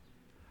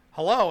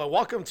Hello and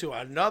welcome to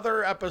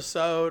another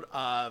episode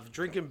of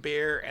Drinking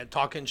Beer and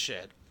Talking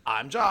Shit.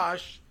 I'm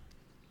Josh.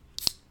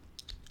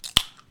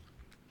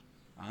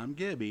 I'm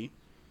Gibby.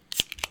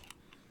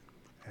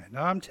 And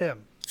I'm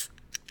Tim.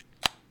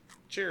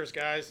 Cheers,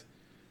 guys.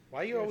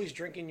 Why are you always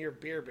drinking your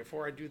beer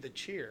before I do the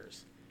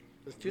cheers?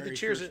 Let's do the Very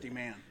cheers. thirsty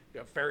man.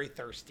 You're very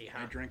thirsty, huh?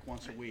 I drink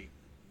once a week.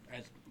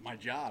 That's my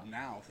job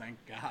now, thank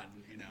God.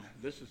 You know,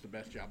 this is the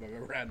best job I've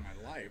ever had in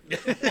my life.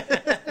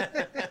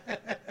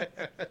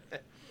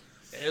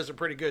 It is a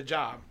pretty good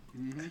job.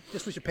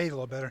 Just wish you paid a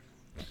little better.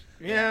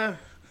 Yeah.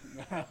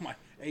 My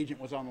agent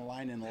was on the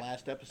line in the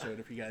last episode,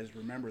 if you guys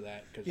remember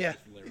that, because Yeah. it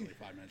was literally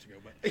 5 minutes ago.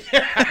 But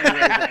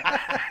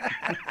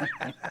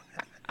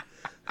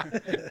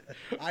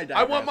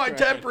I want my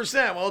digress.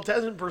 10%. Well,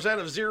 10%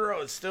 of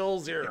zero is still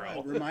It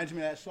zero. reminds me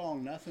of that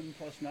song, Nothing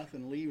plus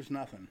nothing leaves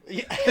nothing.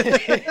 You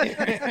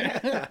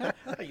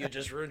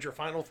just ruined your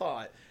final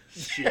thought.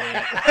 Shit.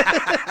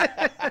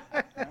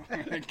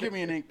 Give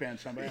me an ink pen,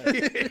 somebody.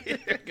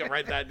 Go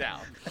write that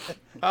down.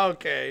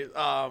 Okay.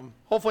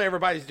 Hopefully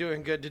everybody's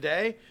doing good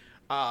today.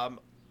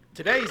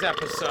 Today's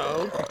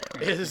episode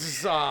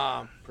is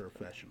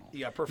Professional.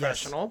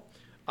 professional.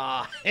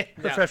 Now-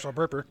 Professional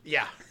burper.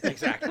 yeah,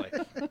 exactly.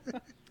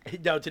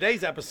 No,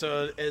 today's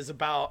episode is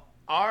about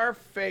our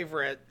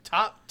favorite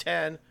top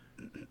 10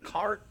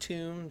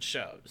 cartoon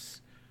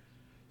shows.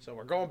 So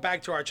we're going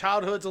back to our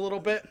childhoods a little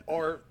bit,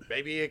 or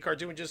maybe a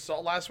cartoon we just saw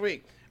last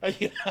week.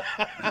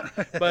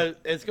 But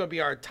it's going to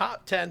be our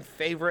top 10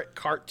 favorite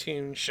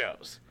cartoon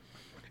shows.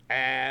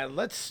 And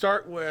let's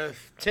start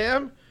with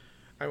Tim,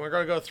 and we're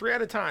going to go 3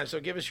 at a time. So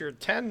give us your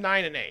 10,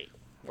 9, and 8.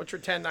 What's your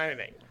 10, 9, and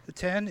 8? The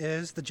 10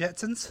 is the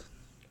Jetsons.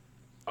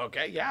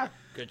 Okay, yeah.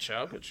 Good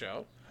show, good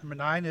show. Number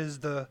 9 is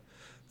the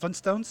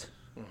Flintstones.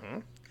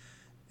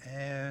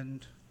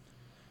 And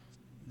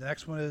the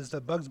next one is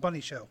the Bugs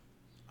Bunny Show.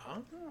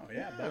 Oh,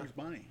 yeah, Bugs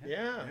Bunny.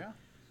 Yeah.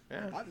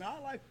 Yeah.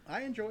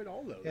 I enjoyed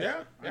all those.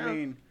 Yeah, yeah. I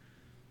mean,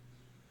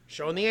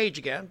 Showing the age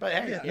again, but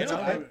hey, Yeah, you that's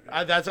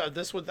know, okay.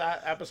 this what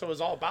that episode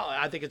was all about.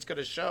 I think it's going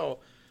to show,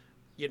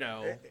 just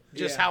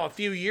yeah. how a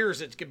few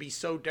years it could be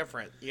so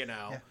different.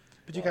 Yeah.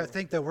 But you got to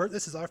think that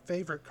this is our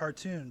favorite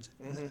cartoons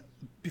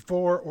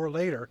before or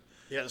later.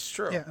 Yeah, it's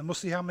true. Yeah, and we'll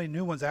see how many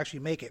new ones actually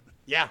make it.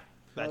 Yeah,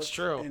 that's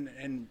true.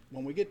 And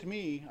when we get to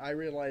me, I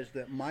realize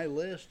that my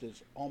list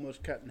is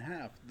almost cut in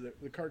half.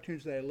 The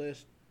cartoons that I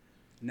list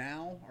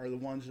now are the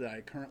ones that I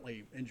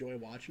currently enjoy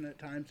watching at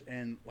times.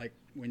 And like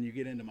when you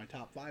get into my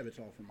top 5, it's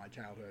all from my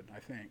childhood, I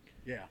think.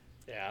 Yeah.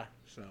 Yeah.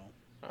 So,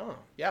 Oh,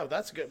 yeah,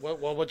 that's good. Well,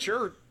 what's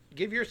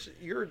give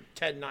your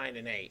 10, 9,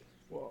 and 8?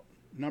 well,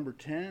 number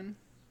 10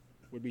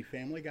 would be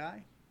Family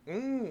Guy.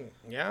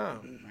 Yeah.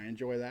 I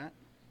enjoy that.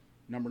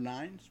 Number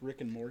 9 is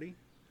Rick and Morty.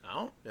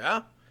 Oh,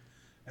 yeah.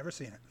 Never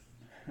seen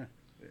it.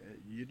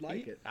 You'd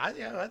like it. I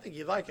think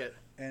you'd like it.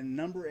 And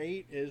number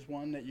 8 is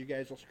one that you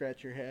guys will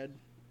scratch your head.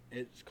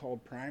 It's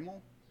called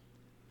Primal,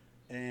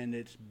 and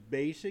it's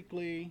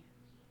basically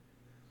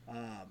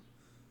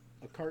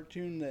a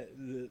cartoon that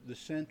the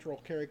central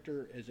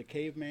character is a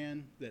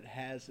caveman that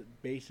has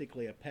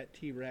basically a pet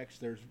T-Rex.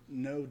 There's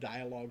no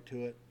dialogue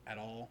to it at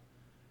all.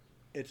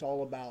 It's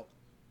all about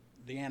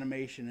the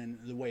animation and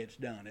the way it's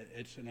done.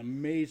 It's an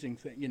amazing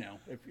thing, you know.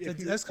 If you,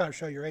 That's kind of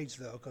show your age,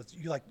 though, because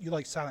you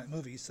like silent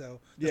movies, so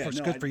this looks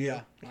no, good for you.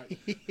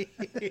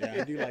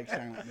 I do like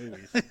silent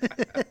movies.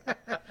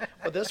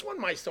 But this one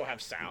might still have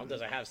sound.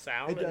 Does it have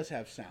sound? It does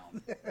have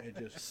sound. It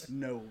just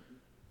no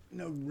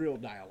real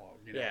dialogue.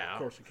 You know? Yeah. Of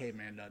course, the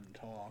caveman doesn't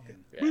talk.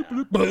 And,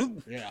 Yeah.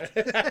 Boom. yeah.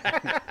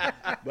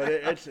 But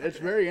it's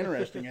very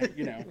interesting.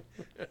 You know.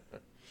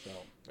 So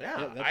Yeah,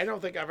 that's- I don't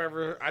think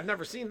I've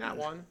never seen that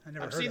one. I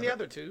never I've heard seen of the it.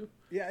 other two.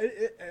 yeah,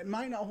 it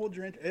might not hold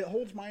your interest. It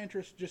holds my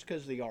interest just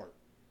because of the art.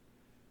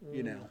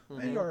 You know,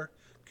 You are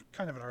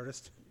kind of an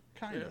artist.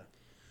 kind of.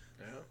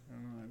 Yeah.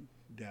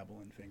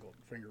 Dabble in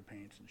finger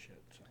paints and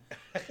shit. So.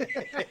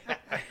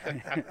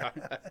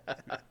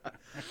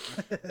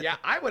 Yeah,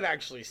 I would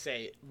actually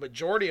say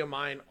majority of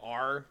mine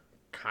are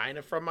kind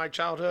of from my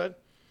childhood,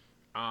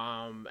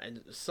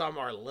 and some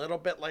are a little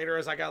bit later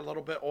as I got a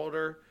little bit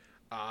older.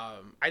 I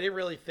didn't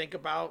really think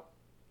about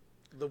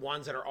the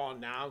ones that are on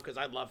now because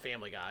I love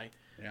Family Guy.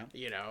 Yeah.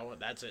 You know,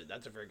 that's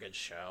a very good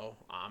show.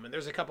 And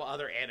there's a couple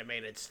other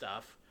animated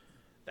stuff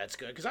that's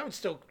good because I would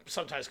still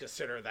sometimes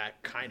consider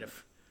that kind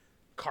of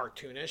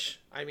cartoonish.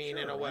 I mean,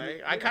 in a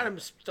way, I kind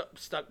of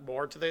stuck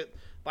more to the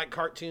like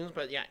cartoons,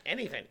 but yeah,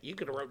 anything you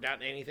could have wrote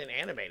down anything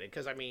animated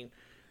because I mean,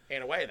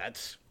 in a way,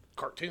 that's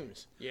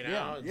cartoons. You know,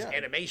 Yeah, it's yeah.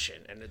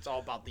 animation, and it's all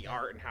about the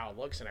art and how it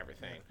looks and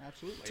everything.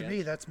 Absolutely. To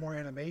me, that's more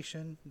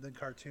animation than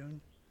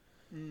cartoon.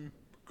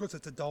 Of course,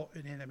 it's adult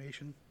in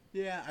animation.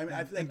 Yeah, I mean,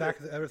 I And think back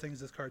to the other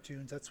things as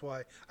cartoons. That's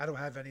why I don't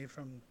have any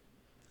from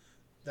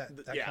that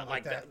Yeah, kind of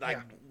like that, like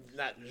Yeah.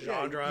 that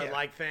genre yeah.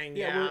 like thing.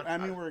 Yeah,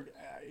 Yeah, we're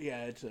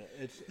yeah, it's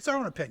It's our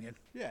own opinion.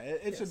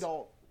 it's Yes.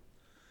 adult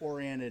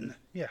oriented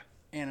Yeah.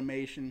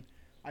 animation.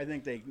 I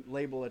think they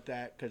label it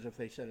that because if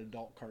they said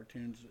adult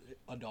cartoons,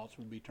 adults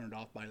would be turned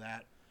off by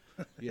that,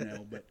 you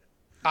know. But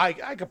I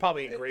could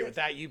probably agree with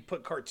that. You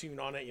put cartoon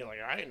on it, you're like,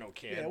 I ain't no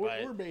kid. Yeah,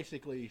 but we're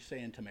basically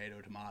saying tomato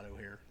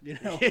here. You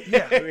know.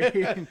 Yeah. I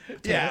mean,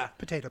 yeah.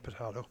 Potato,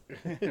 potato.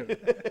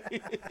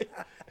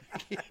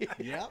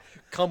 yep.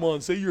 Come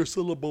on, say your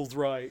syllables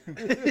right.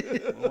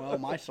 Well,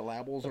 my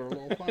syllables are a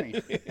little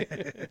funny.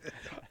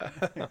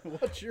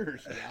 What's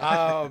yours?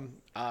 Al?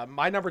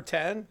 My number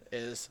 10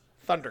 is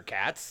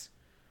Thundercats.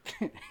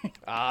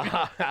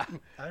 I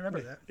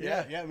remember that.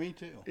 Yeah, me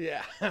too.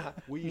 Yeah.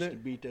 We used to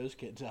beat those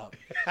kids up.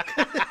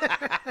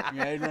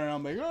 Yeah, they'd run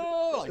around like,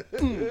 oh, like,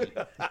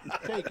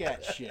 take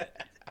that shit.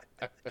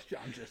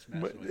 I'm just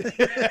messing with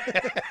you.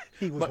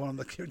 He was one of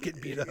the kids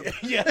getting beat up.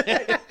 Yeah.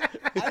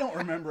 I don't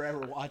remember ever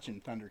watching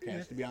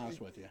Thundercats, to be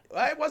honest with you.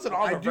 It wasn't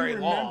on I for do very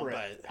long, remember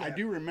it. but I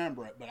do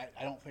remember it, but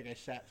I don't think I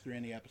sat through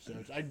any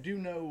episodes. I do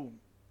know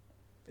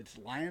it's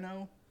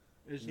Lion-O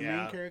is the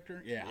main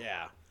character. Yeah.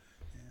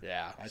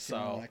 Yeah. That's the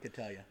only one I could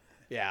tell you.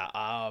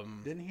 Yeah.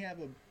 Didn't he have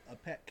a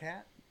pet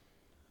cat?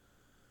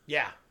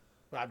 Yeah.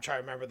 I'm trying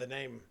to remember the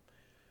name.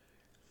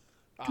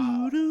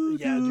 I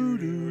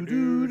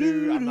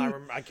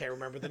can't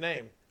remember the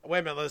name. Wait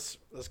a minute.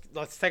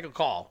 Let's take a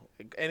call.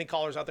 Any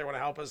callers out there want to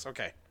help us?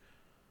 Okay.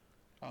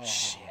 Oh.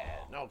 Shit.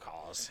 No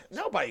calls.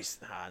 Nobody's.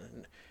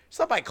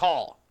 Somebody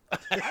call.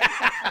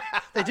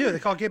 They do. They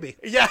call Gibby.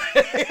 Yeah.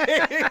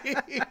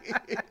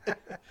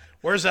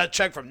 Where's that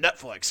check from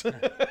Netflix?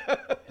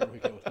 Here we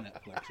go with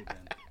Netflix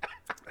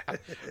again.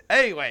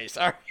 Anyways,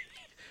 all right.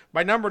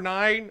 My number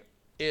 9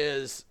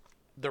 is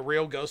The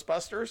Real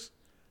Ghostbusters.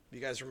 You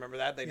guys remember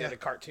that? They did a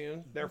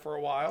cartoon there for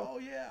a while. Oh,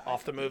 yeah.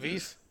 Off the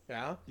movies.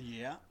 Yeah.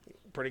 Yeah.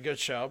 Pretty good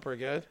show. Pretty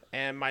good.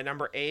 And my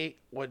number 8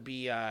 would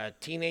be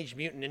Teenage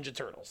Mutant Ninja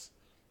Turtles.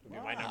 Would be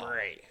my number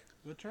 8.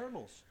 The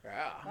Turtles.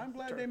 Yeah. I'm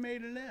glad they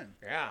made it in.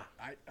 Yeah.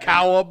 I-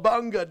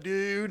 Cowabunga,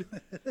 dude.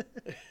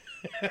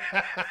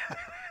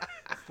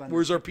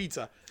 Where's our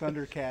pizza?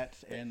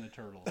 Thundercats and the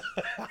Turtles.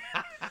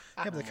 Yeah,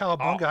 but the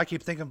Cowabunga, I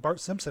keep thinking Bart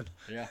Simpson.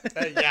 Yeah.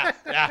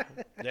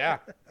 Yeah.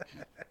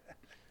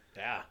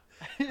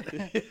 All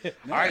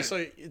right,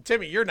 so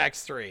Timmy, your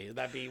next 3.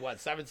 That'd be what,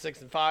 7,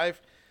 6, and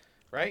 5,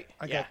 right?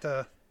 I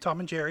got Tom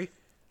and Jerry,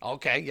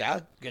 Okay,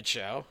 yeah, good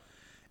show.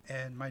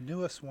 and my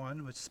newest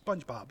one was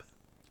SpongeBob.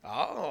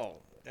 Oh,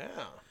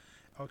 yeah.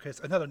 Okay, it's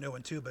another new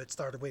one too, but it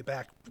started way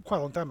back quite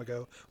a long time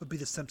ago. Would be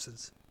The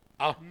Simpsons.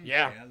 Oh,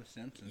 yeah. Yeah, The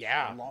Simpsons.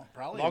 Yeah.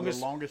 Probably Longest-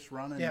 the longest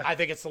running. Yeah. I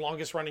think it's the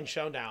longest running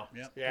show now.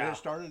 Yep. Yeah. It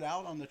started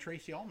out on the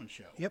Tracy Ullman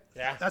show. Yep.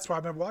 Yeah. That's why I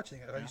remember watching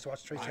it. I used to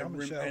watch Tracy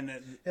Ullman show. And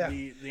Yeah.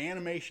 the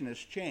animation has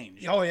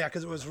changed. Oh yeah,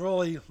 because it was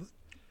really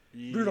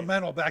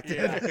rudimental back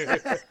then.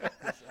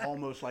 It's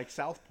almost like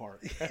South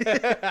Park.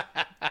 That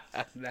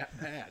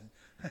bad.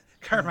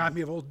 Kind of remind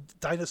me of old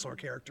dinosaur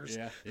characters.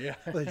 Yeah.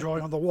 They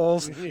drawing on the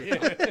walls.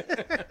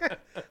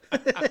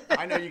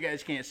 I know you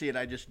guys can't see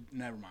it.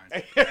 Never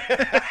mind.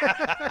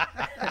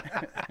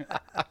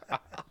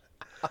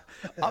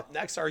 Up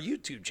next, our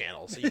YouTube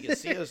channel, so you can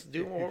see us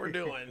doing what we're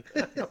doing.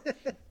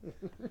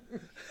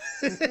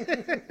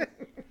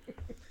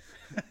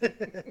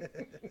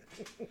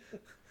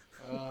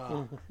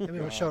 Maybe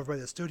we'll show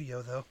everybody the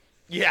studio though.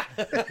 Yeah.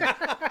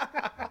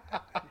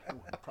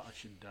 Probably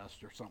should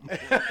dust or something.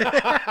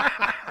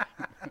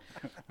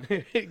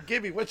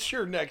 Gibby, what's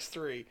your next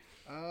 3?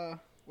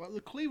 Well,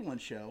 the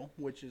Cleveland Show,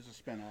 which is a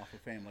spinoff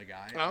of Family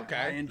Guy. Okay.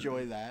 I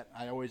enjoy that.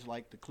 I always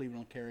like the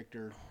Cleveland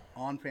character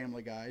on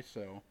Family Guy.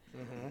 So,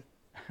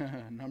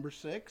 number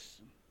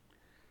 6,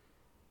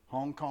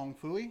 Hong Kong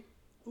Phooey.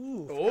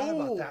 Ooh, forgot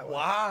about Oh, that one.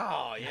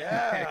 wow.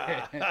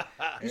 Yeah.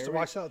 I used to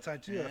watch that all the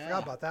time too. I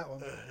forgot about that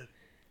one.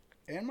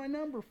 And my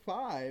number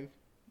 5,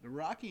 the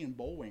Rocky and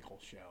Bullwinkle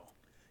Show.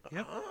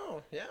 Yep.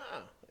 Oh, yeah.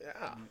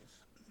 Yeah.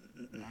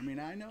 I mean,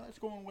 I know that's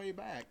going way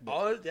back. But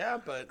Oh, yeah,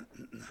 but,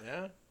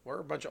 yeah, we're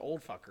a bunch of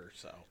old fuckers,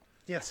 so.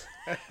 Yes.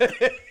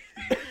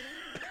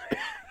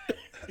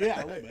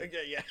 yeah, a little bit.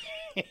 Yeah.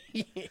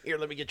 Here,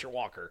 let me get your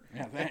walker.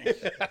 Yeah, thanks.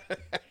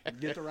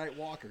 Get the right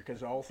walker,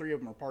 because all 3 of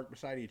them are parked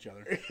beside each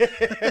other.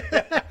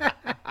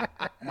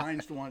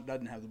 Mine's the one that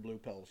doesn't have the blue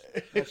pills.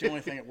 That's the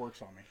only thing that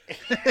works on me.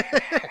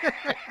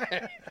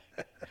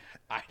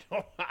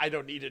 I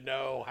don't need to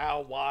know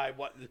how, why,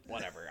 what,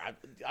 whatever.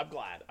 I'm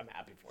glad. I'm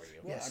happy for you.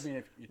 Well, I mean,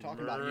 if you're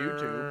talking about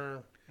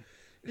YouTube.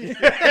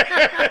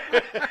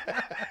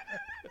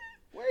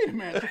 Wait a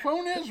minute, the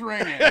phone is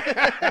ringing.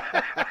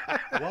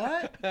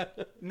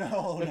 What?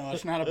 No,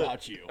 it's not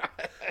about you.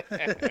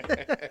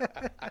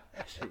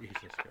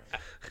 Jesus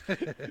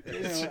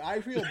Christ. I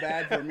feel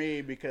bad for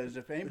me because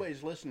if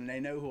anybody's listening, they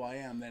know who I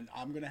am, then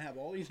I'm going to have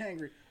all these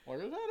angry, like,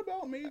 is that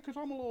about me because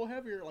I'm a little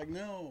heavier? Like,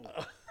 no.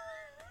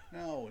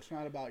 No, it's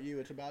not about you.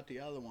 It's about the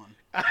other one.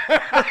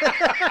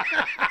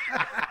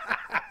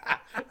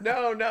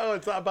 No,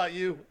 it's not about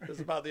you.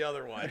 It's about the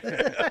other one.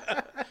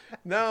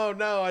 No,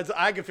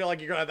 I can feel like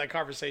you're going to have that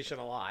conversation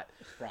a lot.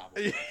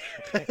 Probably.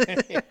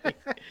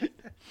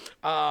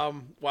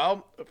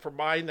 Well, for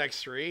my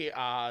next 3,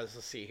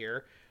 let's see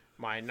here.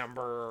 My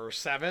number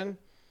 7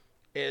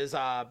 is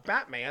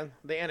Batman,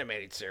 the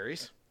animated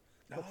series.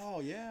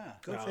 Oh, yeah.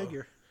 Go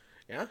figure.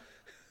 Yeah?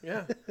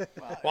 Yeah.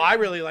 Well, I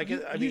really like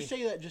it. I You mean,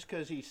 say that just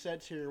because he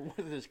sits here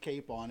with his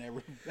cape on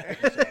every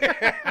episode.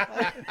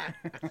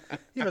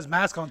 He has his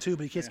mask on too,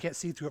 but he can't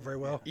see through it very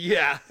well.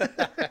 yeah.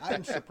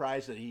 I'm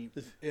surprised that he,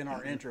 in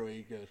our intro,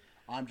 he goes,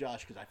 "I'm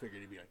Josh," because I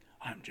figured he'd be like,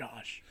 "I'm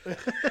Josh."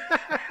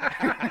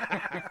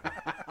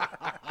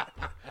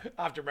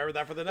 I'll have to remember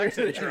that for the next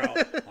intro.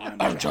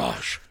 I'm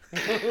Josh.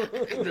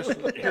 Just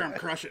hear him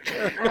crush it.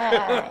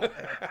 Oh,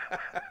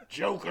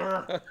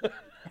 Joker.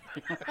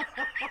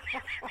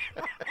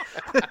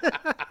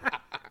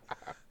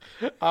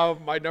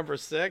 My number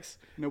 6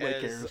 Nobody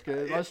cares.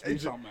 Kid. Let's do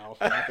something else.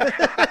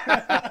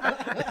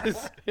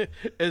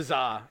 is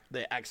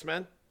the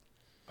X-Men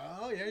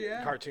Oh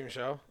yeah. cartoon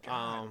show.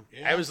 yeah.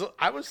 I was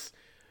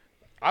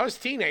a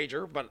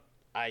teenager, but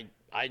I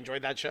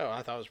enjoyed that show.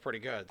 I thought it was pretty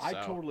good. I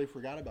so, totally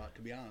forgot about it,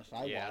 to be honest.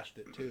 I Yeah. watched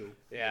it too.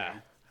 Yeah.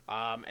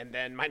 And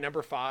then my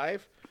number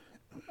 5,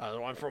 the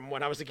one from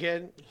when I was a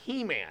kid,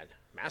 He-Man,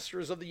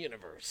 Masters of the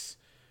Universe.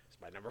 It's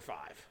my number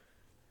 5.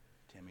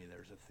 Timmy,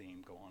 there's a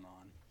theme going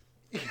on.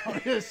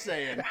 I'm just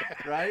saying,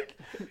 right?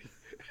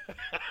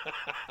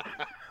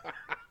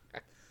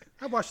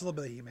 I watched a little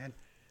bit of He-Man.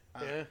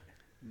 Yeah.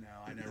 No,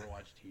 I never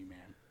watched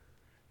He-Man.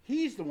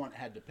 He's the one that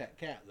had the pet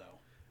cat, though.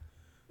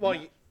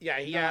 Well,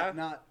 yeah.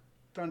 Not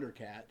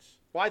Thundercats.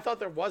 Well, I thought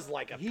there was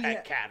like a He pet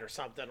had- cat or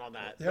something on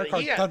that. They are But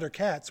called he had-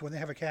 Thundercats when they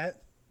have a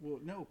cat.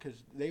 Well, no,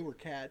 because they were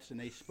cats and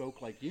they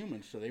spoke like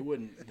humans, so they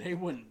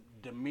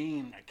wouldn't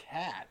demean a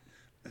cat.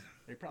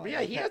 They probably But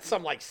yeah, he had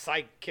some like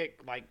sidekick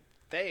like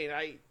thing.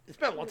 It's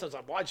been a long time since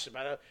I've watched it,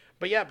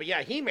 but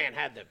yeah, He-Man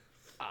had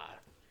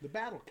the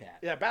battle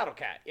cat. Battle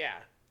Cat. Yeah,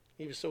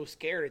 he was so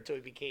scared until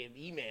he became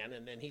E-Man,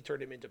 and then he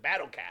turned him into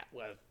Battle Cat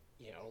with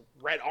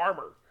red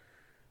armor.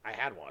 I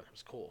had one. It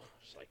was cool.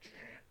 It's like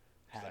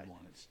Had one.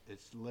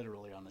 It's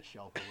literally on the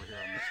shelf over here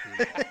on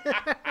the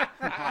studio.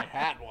 I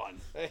had one.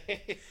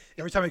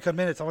 Every time we come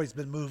in, it's always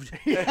been moved.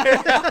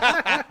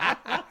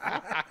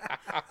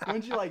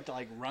 Wouldn't you like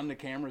to run the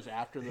cameras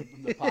after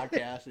the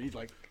podcast? And he's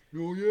like,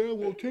 "Oh yeah,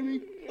 well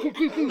Timmy,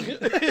 okay,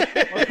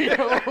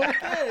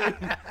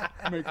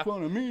 make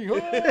fun of me."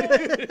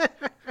 Huh?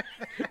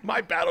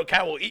 my Battle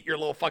Cat will eat your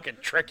little fucking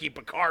Trekkie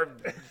Picard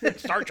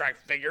Star Trek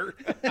figure.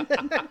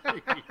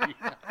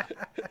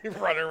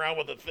 Running around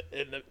with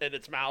it in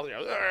its mouth.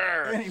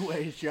 "Arr."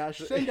 Anyways, Josh,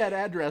 send that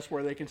address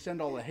where they can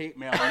send all the hate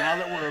mail. Now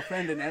that we're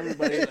offending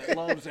everybody that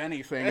loves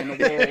anything in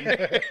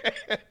the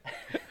world.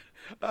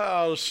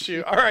 Oh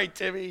shoot! All right,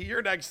 Timmy,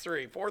 your next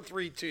 3. 4,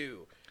 3,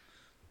 2.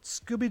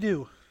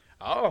 Scooby-Doo,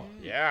 Oh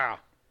yeah.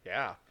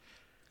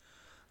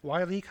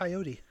 Wile E.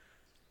 Coyote,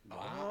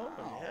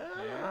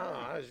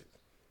 Yeah.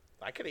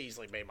 I could have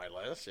easily made my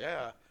list.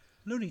 Yeah.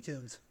 Looney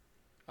Tunes,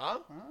 Huh?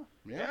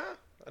 Yeah.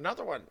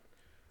 Another one.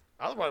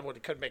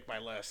 Could make my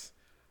list.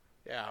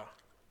 Yeah.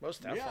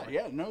 Most definitely.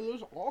 Yeah. No,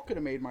 those all could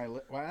have made my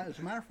list. Well, as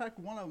a matter of fact,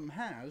 one of them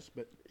has,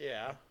 but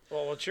Yeah.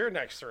 Well, what's your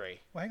next 3?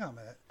 Well, hang on a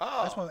minute. Oh.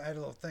 I just want to add a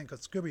little thing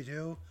because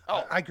Scooby-Doo.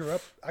 Oh. I grew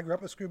up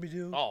with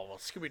Scooby-Doo. Oh well,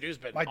 Scooby-Doo's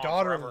been My on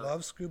daughter forever.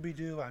 loves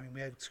Scooby-Doo. I mean, we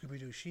had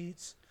Scooby-Doo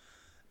sheets.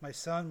 My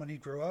son, when he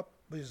grew up,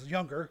 he was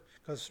younger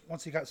because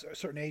once he got a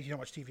certain age, you don't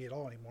watch TV at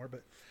all anymore.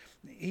 But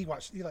he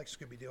liked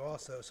Scooby-Doo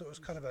also, so it was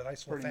kind of a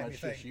nice little pretty family much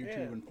thing. just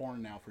YouTube and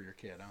porn now for your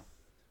kid, huh?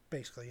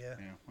 Basically, yeah.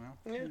 Yeah. Well,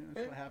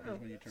 that's what happens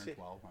when you turn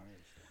 12. I mean,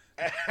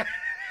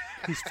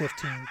 He's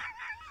 15.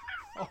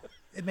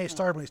 It may have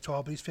started when he's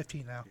 12, but he's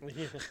 15 now.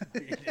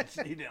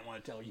 he didn't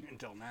want to tell you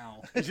until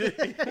now.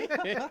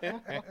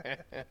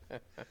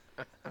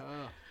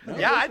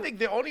 Yeah, I think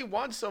the only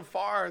one so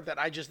far that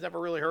I just never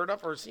really heard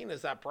of or seen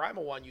is that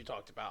Primal one you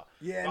talked about.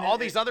 Yeah, But and all it-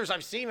 these others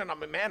I've seen, and I'm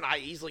like, man, I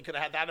easily could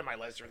have had that on my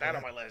list or that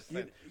on my list.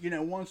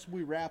 Once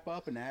we wrap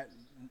up and that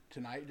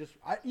tonight,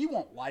 you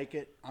won't like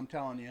it. I'm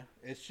telling you,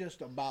 it's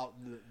just about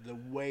the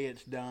way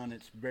it's done.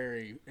 It's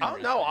very. Oh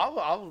no,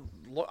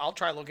 I'll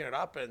try looking it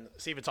up and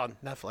see if it's on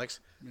Netflix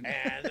and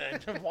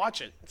then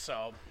watch it.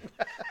 So,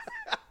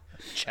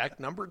 check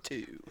number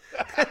 2.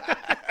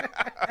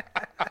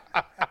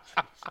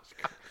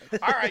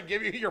 All right,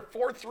 give me your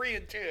 4, 3,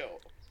 and 2.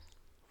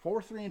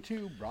 4, 3, and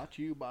 2 brought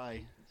to you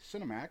by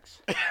Cinemax.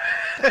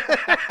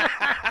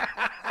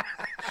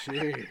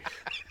 Jeez.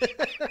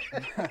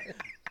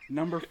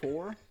 Number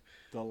 4,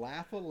 the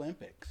Laugh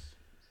Olympics.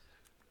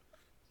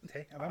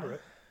 Okay, I remember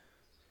it.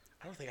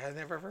 I don't think I've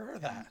ever heard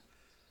of that.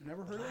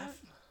 Never heard of that?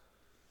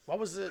 What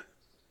was it?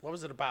 What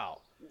was it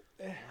about?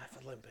 Life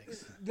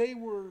Olympics. They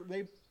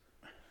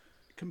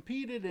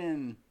competed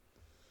in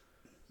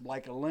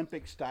like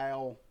Olympic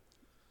style,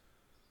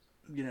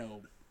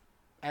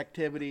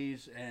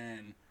 activities,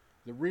 and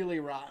the really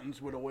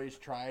rottens would always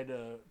try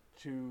to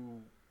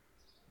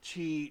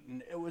cheat,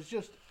 and it was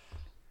just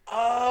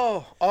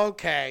Oh,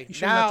 okay. You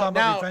sure you're not talking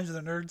about Revenge of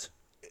the Nerds?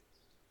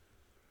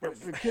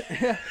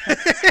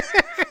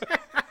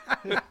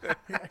 yeah,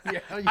 you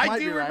I might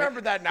do be right.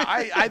 remember that now.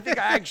 I think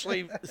I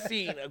actually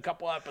seen a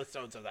couple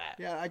episodes of that.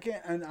 Yeah, I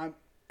can't, and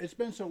it's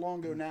been so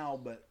long ago now,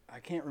 but I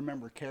can't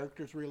remember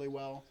characters really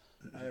well.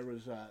 There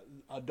was a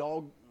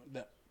dog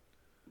that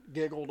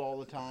giggled all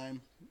the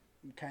time.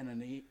 kind of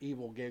an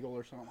evil giggle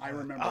or something. I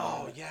remember.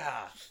 Oh that.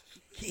 yeah.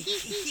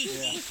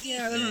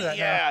 Yeah, I remember that.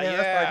 Yeah, now. That's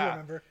what I do yeah.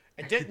 remember.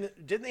 And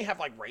didn't they have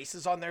like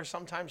races on there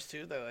sometimes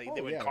too? They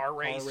would yeah, car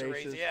race,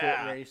 races,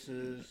 yeah, foot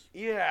races,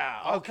 yeah,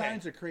 all okay,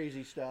 kinds of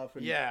crazy stuff.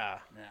 And, yeah.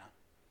 yeah.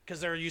 Because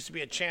there used to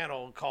be a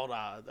channel called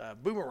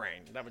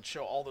Boomerang that would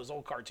show all those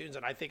old cartoons,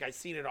 and I think I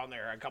seen it on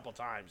there a couple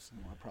times.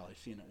 Well, I've probably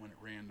seen it when it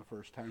ran the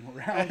first time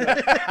around.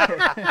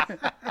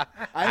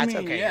 I That's mean,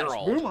 okay, yes, you're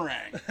old.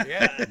 Boomerang.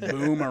 Yeah,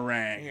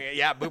 Boomerang.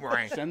 yeah,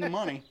 Boomerang. Send the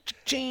money.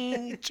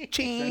 Ching, Send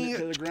ching, it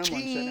to the gremlin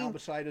sitting out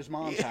beside his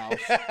mom's house.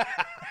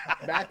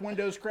 Back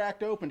window's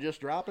cracked open.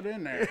 Just drop it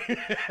in there.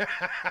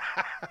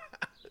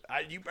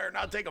 You better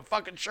not take a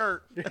fucking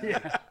shirt.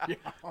 Yeah.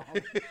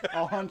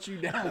 I'll hunt you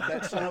down if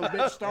that son of a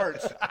bitch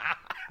starts.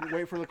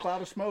 Wait for the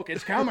cloud of smoke.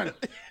 It's coming.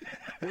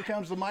 Here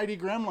comes the mighty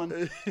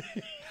gremlin.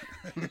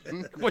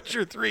 What's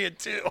your 3 and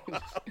 2?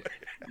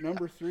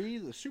 Number 3,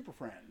 the Super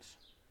Friends.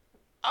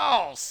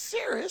 Oh,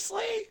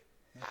 seriously?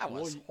 That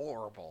was Well,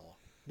 horrible.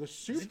 The You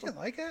Super. didn't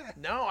like that?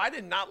 No, I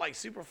did not like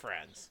Super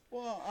Friends.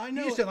 Well, I You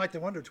know. just didn't like the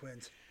Wonder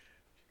Twins.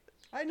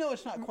 I know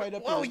it's not quite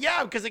up. Well, to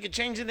yeah, because it could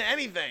change into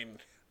anything.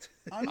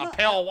 I'm A not,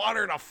 pail of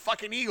water and a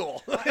fucking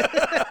eagle.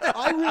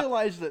 I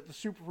realize that the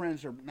Super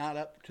Friends are not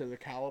up to the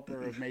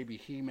caliber of maybe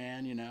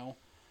He-Man.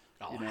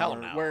 Oh, You know, hell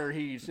where, no. where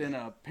he's in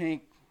a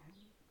pink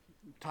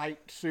tight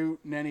suit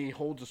and then he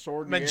holds a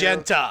sword in the air.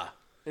 Magenta.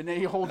 And then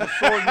he holds a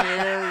sword in the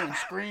air and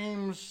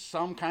screams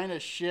some kind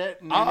of shit.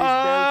 And then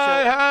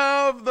I he's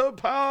have the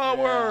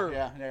power.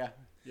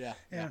 Yeah.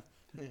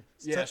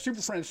 Yeah,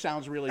 Super Friends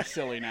sounds really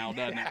silly now,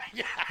 doesn't it?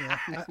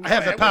 I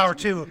have the power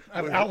too. I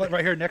have an outlet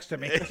right here next to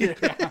me.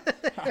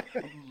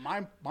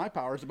 My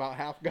power's about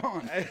half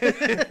gone.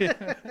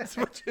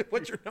 So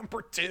what's your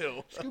number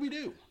 2?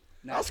 Scooby-Doo.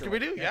 Oh,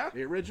 Scooby-Doo, yeah.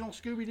 The original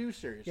Scooby-Doo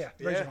series. Yeah,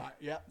 Yeah. original.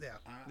 Yeah.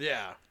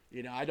 Yeah.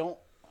 Yeah. I don't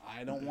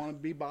want to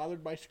be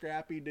bothered by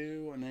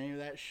Scrappy-Doo and any of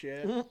that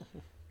shit.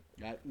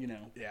 Yeah.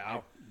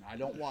 I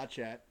don't watch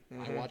that.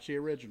 I watch the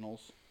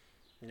originals,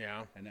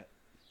 Yeah. and that,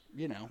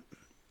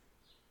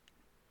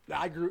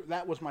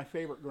 that was my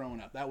favorite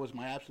growing up. That was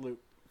my absolute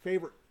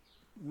favorite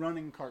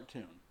running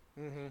cartoon.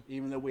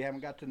 Even though we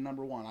haven't got to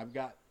number 1,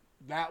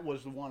 that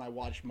was the one I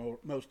watched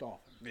most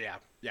often. Yeah.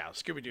 Yeah.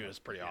 Scooby-Doo is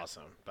pretty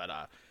awesome. But,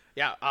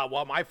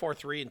 well, my 4,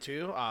 3, and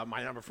 2,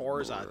 my number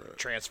 4 is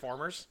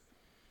Transformers.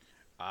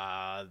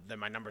 Then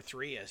my number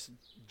 3 is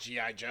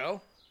G.I.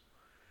 Joe.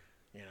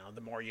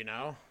 The more you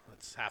know,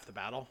 that's half the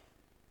battle.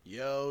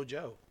 Yo,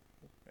 Joe.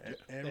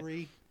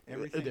 Everything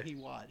he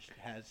watched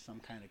has some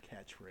kind of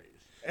catchphrase.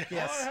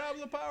 Yes. I have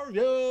the power.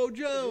 Yo,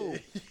 Joe.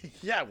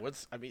 Yeah,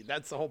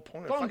 that's the whole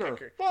point of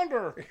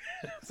Thunder.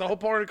 It's the whole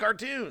point of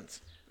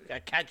cartoons.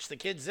 Gotta catch the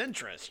kids'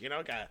 interest,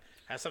 gotta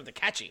have something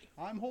catchy.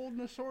 I'm holding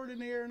a sword in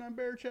the air and I'm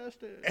bare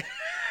chested.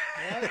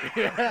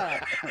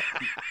 Yeah.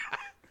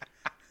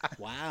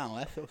 Wow,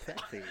 that's so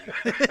sexy.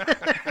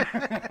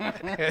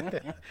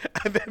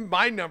 And then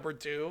my number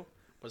 2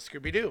 was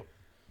Scooby-Doo.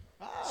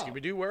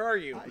 Scooby-Doo, where are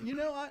you?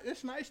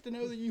 It's nice to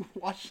know that you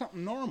watch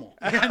something normal.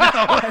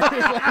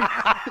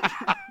 I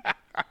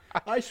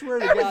swear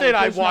to God, Everything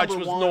I his watched number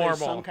was one normal. is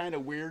some kind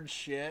of weird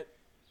shit,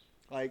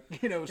 like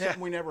something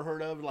we never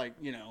heard of, like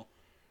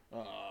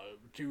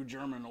 2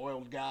 German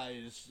oiled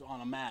guys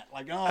on a mat.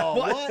 Like, oh,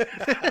 what?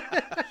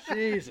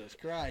 Jesus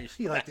Christ!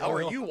 You like the How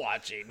are oil. you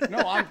watching?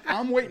 No,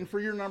 I'm waiting for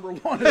your number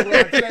 1. Is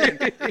what I'm saying.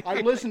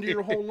 I've listened to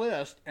your whole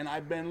list, and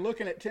I've been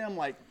looking at Tim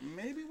like,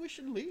 maybe we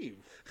should leave.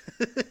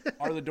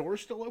 Are the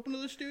doors still open to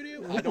the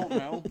studio? I don't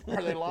know.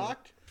 Are they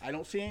locked? I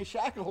don't see any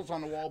shackles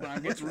on the wall, but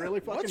I'm getting really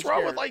fucking What's wrong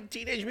scared. with like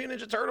Teenage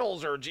Mutant Ninja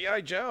Turtles or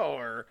G.I. Joe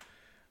or?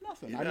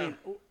 Nothing. I mean,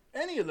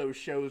 any of those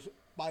shows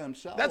by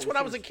themselves. That's when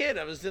I was a kid.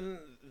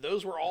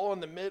 Those were all in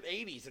the mid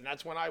 '80s, and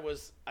that's when I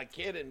was a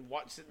kid and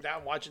sitting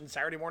down watching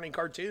Saturday morning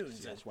cartoons.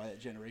 That's why that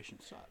generation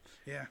sucks.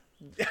 Yeah.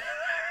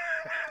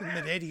 In the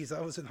mid-'80s,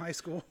 I was in high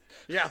school.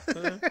 Yeah,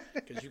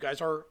 because you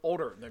guys are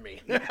older than me.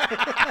 In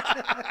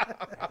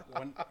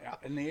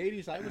the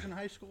 80s, I was in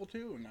high school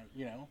too, and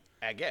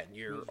Again,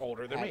 you're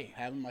older than me.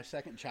 having my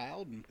second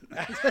child. And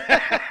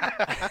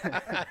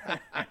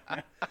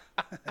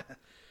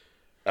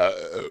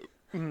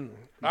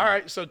All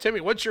right, so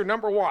Timmy, what's your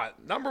number 1?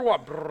 Number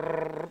 1.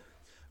 Brrr.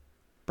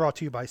 Brought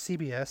to you by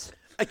CBS.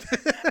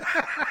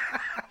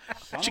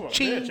 son of a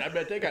bitch, I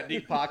bet they got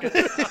deep pockets.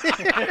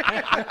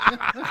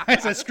 I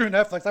said, screw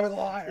Netflix. I was a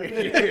liar.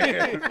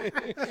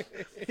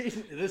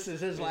 This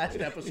is his last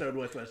episode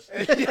with us.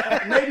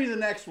 Maybe the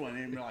next one.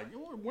 He'd be like,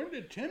 when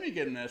did Timmy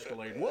get an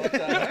Escalade? What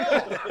the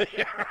hell?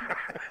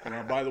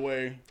 Well, by the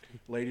way,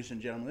 ladies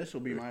and gentlemen, this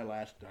will be my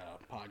last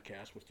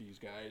podcast with these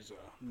guys.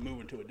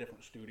 Moving to a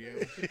different studio.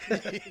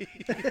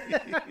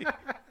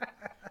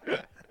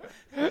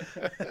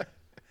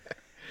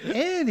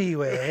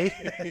 Anyway,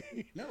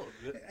 No.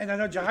 and I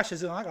know Josh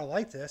is not going to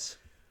like this,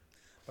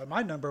 but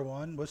my number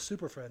 1 was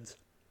Super Friends.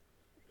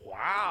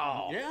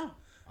 Wow. Yeah.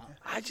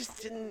 I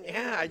just didn't.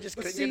 Yeah, I just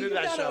couldn't see, get into you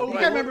that gotta show. You But-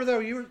 gotta remember though,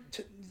 you were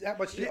that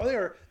much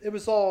earlier. It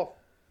was all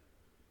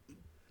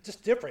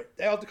just different.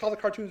 All the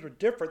cartoons were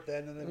different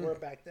then than they were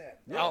back then.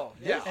 Oh,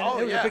 yeah. And Oh,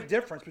 there was yeah. a big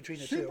difference between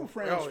the Super two.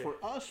 Friends Oh, yeah. for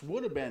us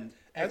would have been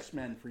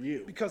X-Men for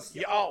you. Because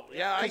Yeah, oh,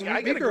 yeah, I when can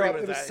we grew agree up,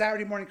 with it was that.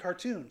 Saturday morning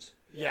cartoons.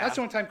 Yeah. That's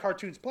the only time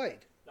cartoons played.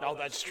 Oh,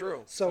 that's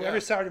true. So yeah.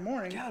 every Saturday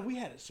morning, God, we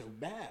had it so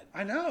bad.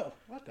 I know.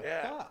 What the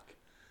Yeah. fuck?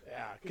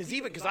 Yeah,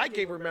 because I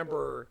can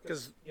remember,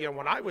 because, you know,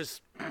 when I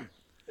was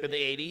in the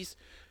 80s,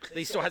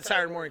 they still had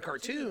Saturday morning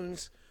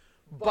cartoons,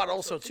 but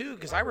also, too,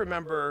 because I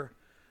remember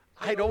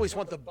I'd always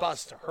want the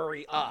bus to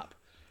hurry up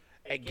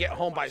and get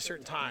home by a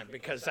certain time,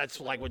 because that's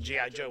like when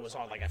G.I. Joe was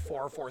on, like at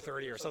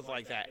 4:30 or something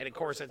like that. And, of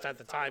course, it's at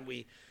the time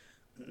we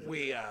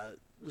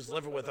was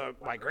living with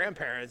my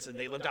grandparents, and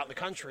they lived out in the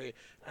country,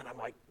 and I'm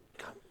like,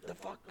 come the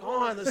fuck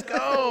on, let's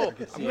go.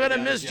 I'm going to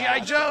miss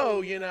G.I.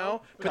 Joe, you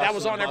know? But that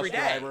was on every day.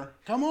 Driver.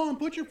 Come on,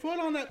 put your foot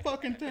on that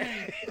fucking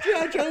thing.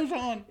 G.I. Joe's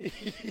on.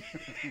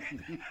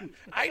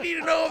 I need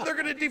to know if they're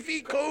going to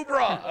defeat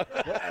Cobra.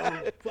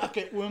 Fuck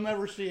it, we'll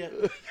never see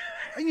it.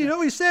 And you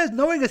know, he says,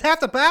 knowing is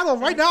half the battle.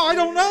 Right now, I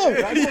don't know.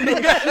 I don't know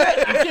shit.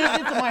 You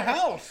can't get to my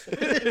house.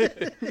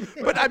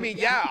 But I mean,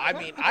 yeah,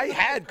 I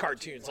had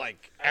cartoons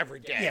like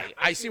every day. Yeah.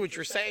 I see what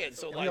you're saying.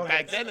 So like all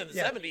back had- then in the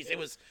yeah. 70s, it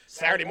was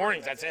Saturday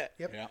mornings. That's it.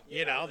 Yep. Yeah.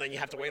 You know, then you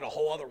have to wait a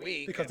whole other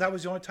week. Because that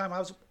was the only time I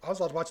was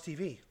allowed to watch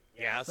TV.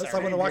 yeah, That's like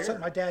Saturday. when I watched Here,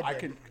 something my dad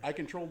did. I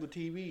controlled the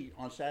TV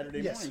on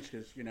Saturday Yes. mornings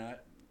because, you know,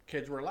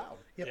 kids were allowed.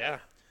 Yep. Yeah.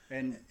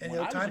 And And when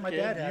the I was time a my kid,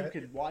 dad had you it-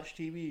 could watch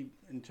TV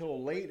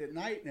until late at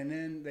night, and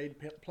then they'd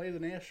play the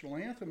national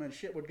anthem, and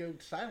shit would go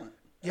silent.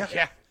 Yeah.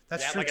 Yeah.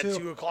 That's yeah, true, like too. at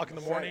 2 o'clock in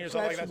the morning or So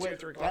something like that's that, 2 or what-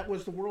 3 o'clock. That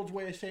was the world's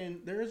way of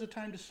saying there is a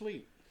time to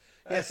sleep.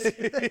 Yes.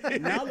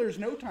 Now there's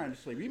no time to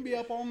sleep. You can be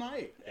up all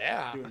night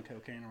Yeah. doing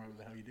cocaine or whatever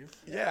the hell you do.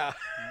 Yeah.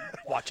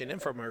 Watching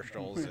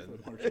infomercials.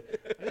 And,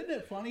 Isn't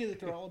it funny that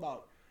they're all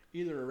about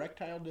either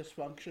erectile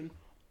dysfunction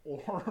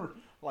or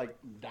like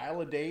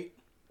dial a date?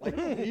 Like,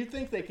 you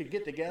think they could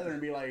get together and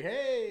be like,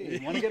 hey,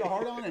 want to get a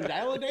hard on and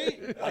dial a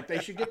date? Like, they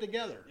should get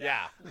together.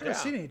 yeah. I haven't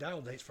seen any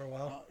dial dates for a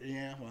while.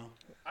 Yeah, well.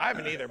 I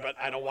haven't either, but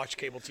I don't watch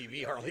cable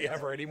TV hardly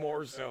ever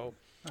anymore, so.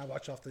 I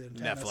watch off the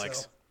antenna.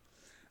 Netflix.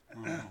 So.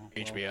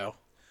 HBO.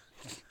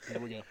 Here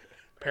we go.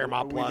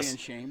 Paramount Are we Plus. being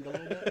shamed a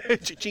little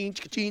bit? Cha-ching,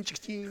 cha-ching,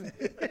 cha-ching.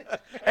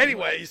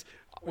 Anyways,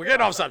 we're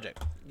getting off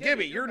subject.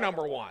 Gibby, you're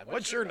number one.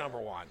 What's your number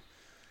one?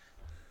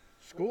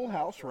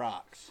 Schoolhouse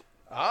Rocks.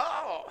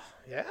 Oh,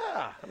 yeah.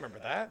 I remember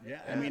that. Yeah,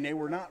 I mean, they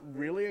were not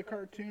really a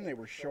cartoon. They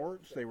were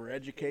shorts. They were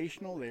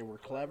educational. They were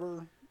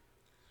clever.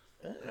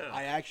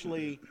 I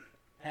actually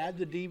had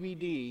the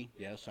DVD.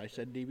 Yes, I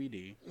said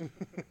DVD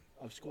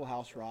of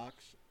Schoolhouse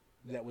Rocks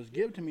that was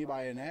given to me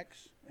by an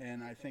ex,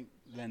 and I think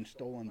then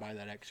stolen by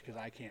that ex because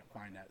I can't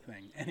find that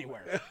thing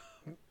anywhere.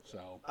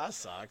 So That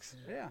sucks.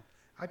 yeah,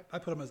 I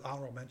put them as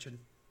honorable mention.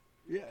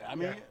 yeah. I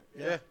mean,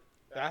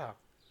 Yeah.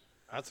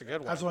 That's a good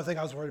one. That's the only thing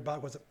I was worried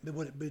about was it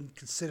would have been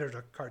considered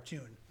a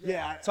cartoon.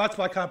 yeah. So that's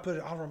why I kind of put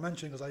it honorable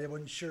mention because I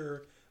wasn't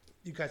sure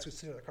you guys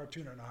consider it a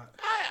cartoon or not.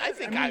 I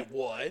think I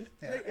would.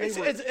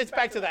 It's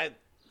back to that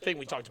thing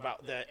we talked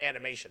about, the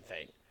animation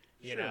thing.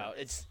 You know,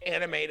 it's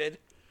animated.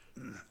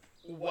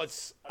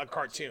 What's a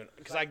cartoon?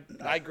 Because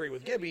I agree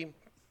with Gibby.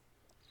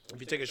 If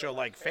you take a show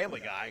like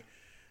Family Guy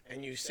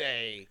and you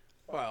say,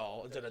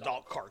 well, it's an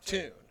adult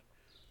cartoon,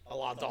 a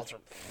lot of adults are,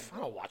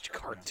 I don't watch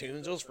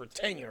cartoons. Those for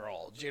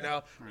 10-year-olds, you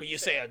know? But you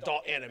say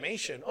adult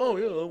animation, oh,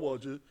 yeah, I'll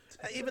watch it.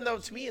 Even though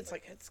to me it's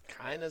like, it's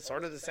kind of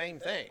sort of the same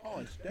thing. Oh,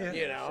 it's definitely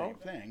You know,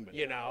 the same thing. But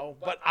you know,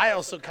 but I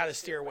also kind of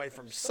steer away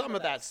from some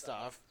of that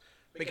stuff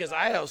because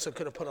I also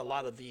could have put a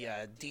lot of the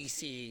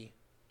DC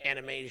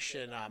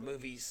animation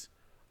movies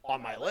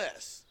on my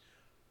list.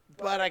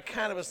 But I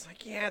kind of was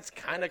like, yeah, it's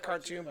kind of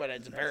cartoon, but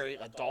it's very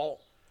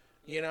adult,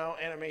 you know,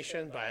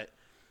 animation. But,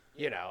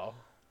 you know,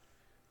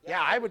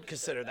 yeah, I would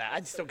consider that.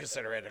 I'd still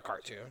consider it a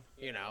cartoon,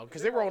 you know,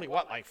 because they were only,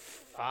 what, like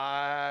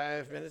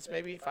 5 minutes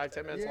maybe?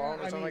 5-10 minutes long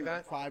or something like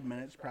that? 5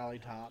 minutes probably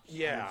tops. I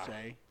Yeah. would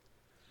say.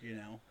 You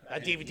know.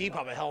 That DVD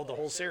probably held the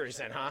whole series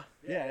then, huh?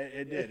 Yeah,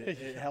 it did.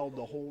 It held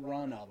the whole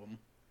run of them.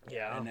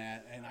 Yeah.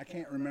 And I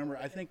can't remember.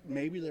 I think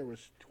maybe there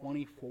was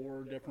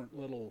 24 different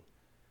little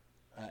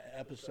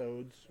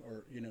episodes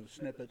or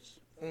snippets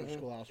for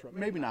Schoolhouse Rock.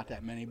 Maybe not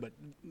that many, but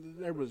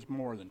there was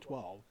more than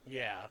 12.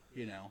 Yeah.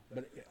 You know,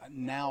 but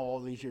now all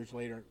these years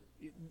later,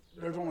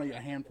 there's only a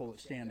handful that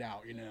stand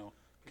out. You know,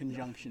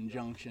 Conjunction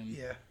Junction.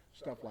 Yeah.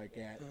 Stuff like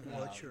that.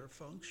 What's your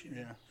function?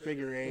 Yeah.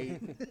 Figure 8.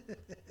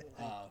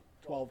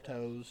 12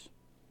 Toes.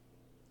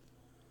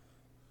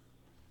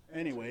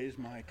 Anyways,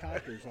 my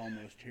copter's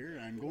almost here,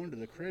 and I'm going to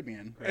the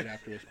Caribbean right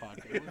after this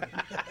podcast.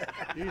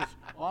 Jeez.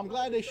 Well, I'm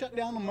glad they shut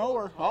down the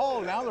mower.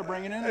 Oh, now they're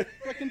bringing in a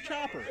frickin'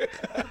 chopper.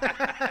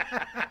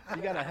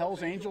 You got a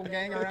Hell's Angel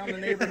gang around the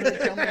neighborhood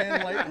coming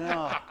in late.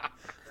 Oh,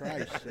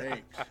 Christ's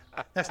sakes.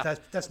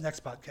 That's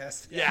next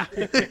podcast. Yeah.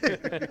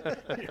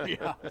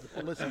 Yeah,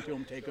 listen to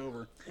them take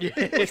over.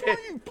 What's wrong,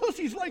 you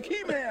pussies like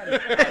He-Man?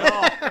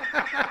 Oh.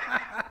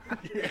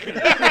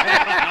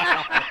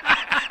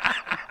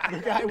 The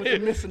guy with the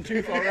missing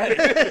tooth already.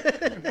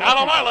 Not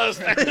on my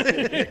list.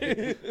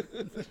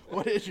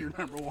 What is your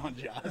number one,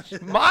 Josh?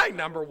 My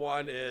number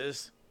one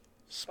is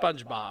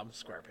SpongeBob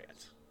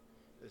SquarePants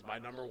is my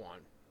number one.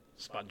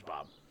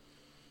 SpongeBob.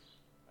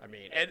 I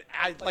mean, and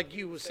I like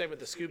you was saying with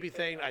the Scooby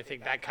thing. I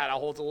think that kind of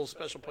holds a little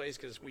special place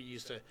because we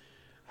used to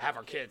have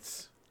our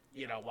kids,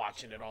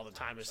 watching it all the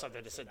time. It's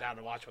something to sit down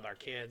and watch with our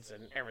kids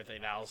and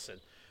everything else.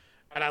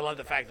 And I love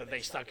the fact that they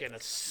stuck in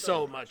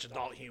so much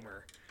adult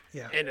humor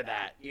into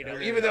that.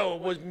 Even though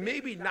it was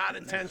maybe not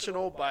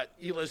intentional, but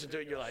you listen to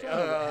it, and you're like,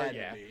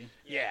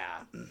 yeah.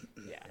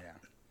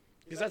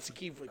 Because that's the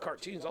key for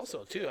cartoons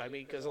also, too. I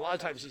mean, because a lot of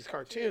times these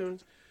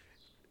cartoons,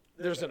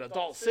 there's an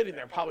adult sitting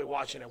there probably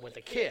watching it with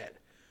a kid.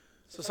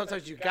 So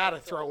sometimes you got to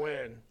throw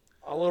in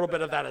a little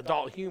bit of that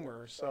adult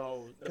humor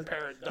so the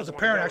parent doesn't Because the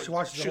parent actually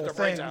watches shoot the whole their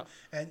brains thing out.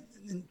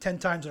 and 10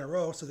 times in a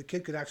row, so the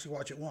kid could actually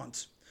watch it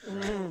once.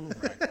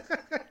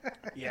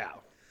 Yeah.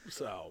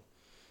 So,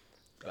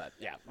 but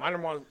yeah, my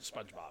number one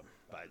SpongeBob.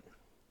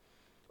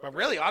 But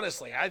really,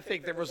 honestly, I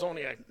think there was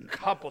only a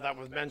couple that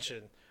was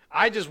mentioned.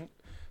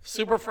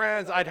 Super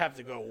Friends, I'd have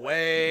to go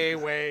way,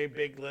 way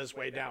big list,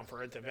 way down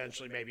for it to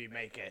eventually maybe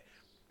make it.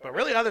 But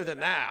really, other than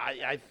that,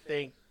 I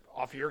think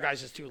off of your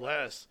guys' two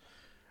lists,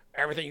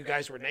 everything you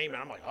guys were naming,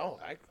 I'm like, oh,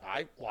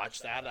 I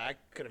watched that. I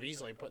could have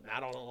easily put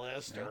that on the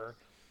list or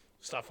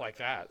stuff like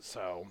that.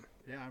 So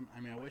Yeah, I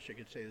mean, I wish I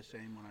could say the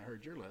same when I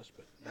heard your list,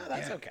 but no,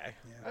 that's okay.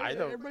 Yeah. I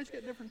don't. Everybody's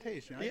got different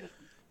tastes. Yeah.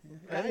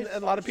 And a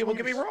lot of people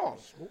get me swinging- wrong.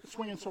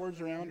 Swinging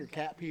swords around or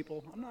cat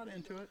people. I'm not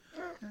into it.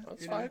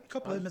 That's You know, fine. A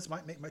couple of them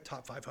might make my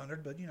top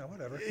 500, but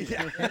whatever. Hey,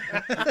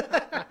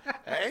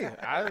 You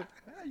I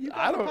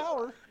got the don't-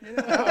 power. You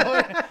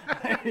know?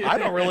 I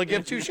don't really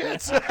give two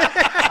shits.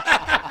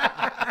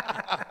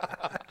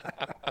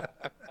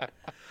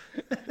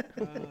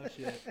 Oh,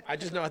 shit. I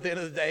just know at the end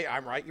of the day,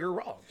 I'm right, you're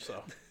wrong.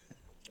 So.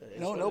 It is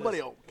No, what it nobody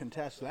is. will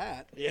contest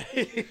that. Yeah.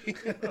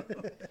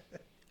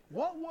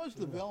 What was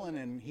the villain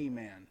in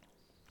He-Man?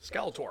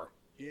 Skeletor.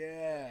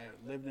 Yeah,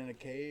 lived in a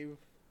cave.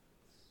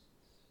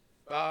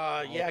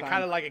 Yeah, the time-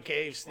 kind of like a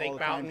cave, All Snake the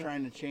time Mountain.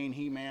 trying to chain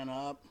He-Man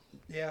up.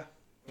 Yeah.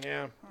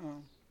 Yeah,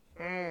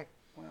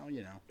 Well,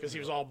 you know. because he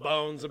was all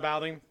bones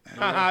about him.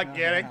 Haha,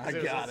 get it? 'Cause I it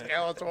was got a it.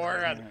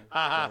 Skeletor. And,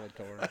 haha.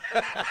 Skeletor.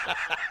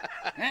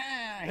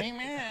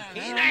 He-Man.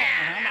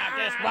 How about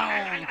this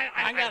bone?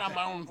 I got a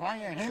bone for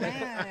you.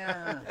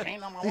 He-Man.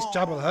 Chain on my At least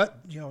wall. Jabba the Hutt,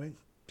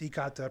 he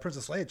got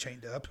Princess Leia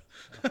chained up.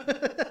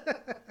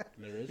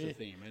 There is a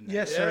theme, isn't there?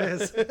 Yes, there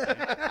is.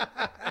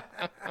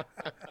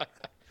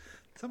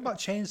 Something about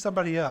chain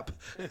somebody up.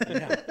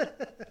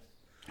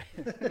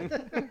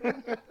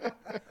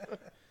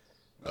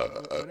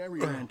 Whatever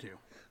you're into.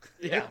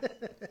 Yeah.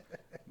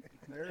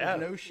 There is Yeah.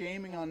 no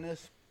shaming on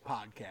this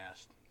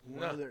podcast.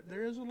 Well,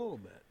 there is a little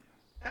bit.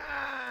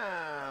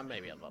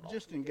 Maybe a little.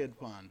 Just in good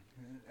fun.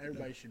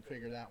 Everybody should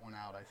figure that one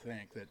out, I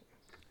think, that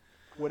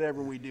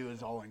whatever we do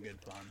is all in good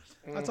fun.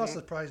 I was also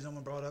surprised no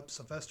one brought up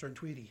Sylvester and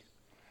Tweety.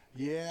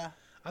 Yeah.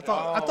 I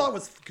thought it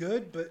was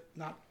good, but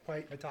not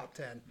quite my top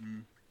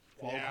 10.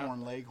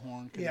 Foghorn,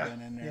 Leghorn could Yeah, have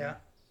been in there. yeah.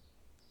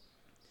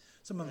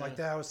 Something like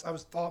that. I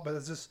was thought, but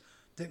it just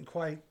didn't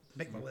quite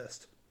make my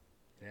list.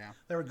 Yeah.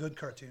 They were good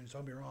cartoons.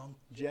 Don't be wrong.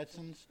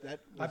 Jetsons, that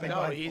I was made No,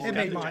 mine. he's It made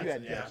definitely mine. you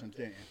had Yeah. Jetsons,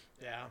 didn't you?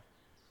 Yeah.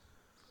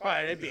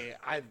 Well, it'd be.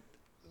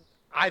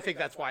 I think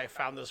that's why I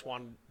found this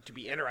one to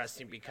be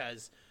interesting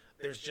because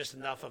there's just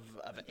enough of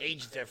an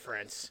age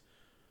difference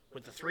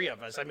with the three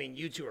of us. I mean,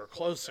 you two are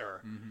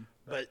closer,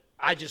 but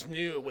I just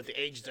knew with the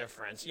age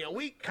difference.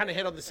 We kind of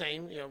hit on the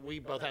same. We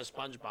both had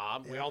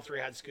SpongeBob. We all three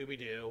had Scooby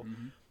Doo.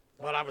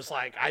 But I was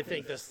like, I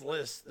think this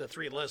list, the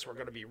three lists, were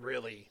going to be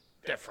really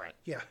different.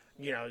 Yeah.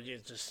 You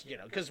just,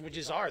 because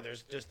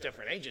there's just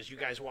different ages. You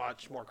guys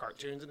watch more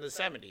cartoons in the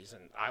 70s,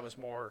 and I was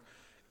more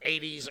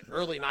 80s,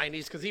 early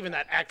 90s, because even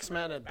that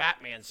X-Men and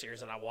Batman series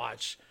that I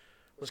watched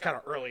was kind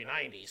of early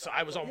 90s. So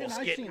I was Yeah, almost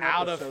and I've getting seen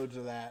out of. episodes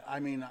of that. I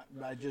mean,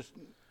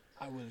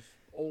 I was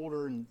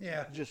older and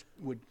Yeah. just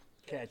would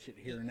catch it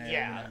here and there.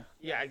 Yeah, you know.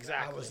 yeah,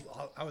 exactly.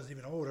 I was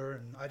even older,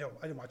 and I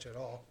didn't watch it at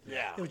all.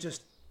 Yeah. It was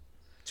just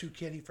too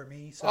kiddie for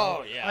me. So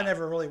Oh, yeah. I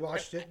never really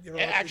watched it.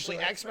 Actually,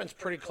 X-Men's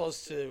pretty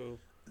close to.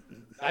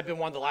 I've been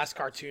one of the last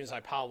cartoons I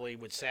probably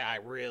would say I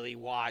really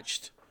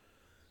watched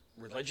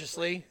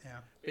religiously. Yeah.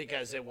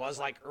 Because it was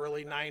like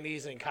early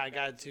 90s and kind of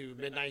got to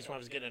mid 90s when I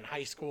was getting in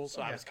high school.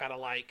 So I was kind of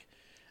like,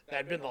 that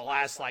had been the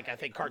last, I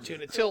think,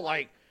 cartoon until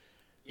I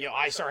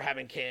started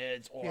having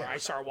kids or I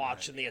started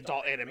watching the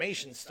adult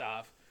animation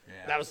stuff. Yeah.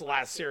 That was the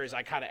last series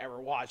I kind of ever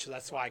watched. So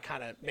that's why I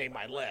kind of made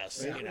my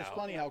list. It's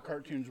funny how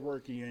cartoons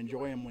work. You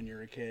enjoy them when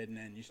you're a kid, and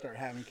then you start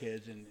having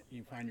kids, and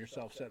you find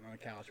yourself sitting on the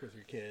couch with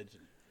your kids.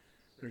 And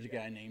there's a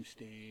guy named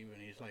Steve,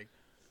 and he's like,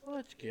 well,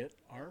 "Let's get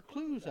our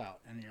clues out,"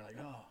 and you're like,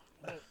 "Oh,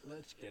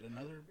 let's get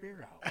another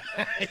beer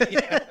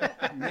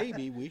out.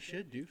 Maybe we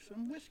should do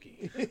some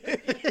whiskey."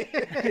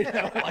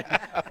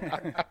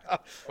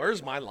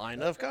 Where's my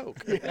line of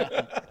Coke?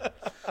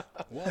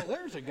 Well,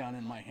 there's a gun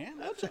in my hand.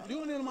 What's it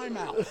doing in my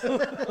mouth?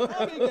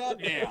 I'll be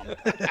goddamn.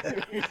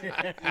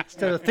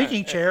 Instead of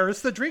thinking chair,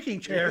 it's the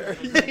drinking chair.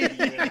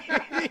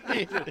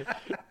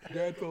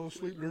 Dad fell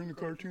asleep during the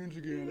cartoons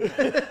again.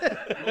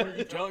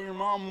 You tell your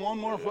mom one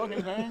more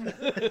fucking thing?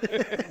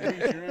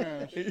 Beat your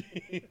ass.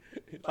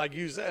 Like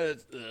you said,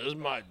 this is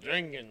my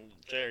drinking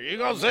chair. You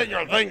gonna sit in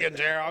your thinking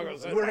chair? I'll go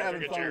sit in We're my having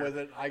drinking fun chair. with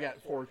it. I got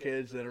 4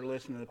 kids that are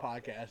listening to the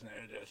podcast, and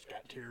they just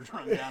got tears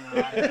running down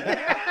their eyes.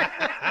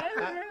 I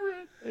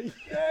remember it.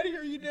 Daddy,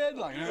 are you dead?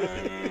 Like,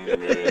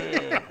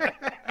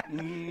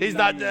 He's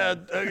not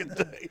dead.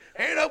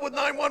 Hang up with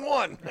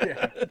 911.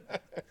 yeah.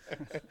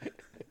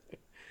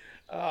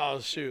 Oh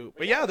shoot!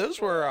 But yeah, those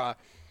were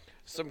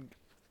some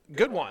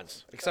good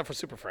ones, except for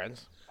Super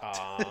Friends.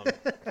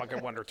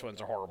 Fucking Wonder Twins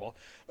are horrible.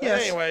 But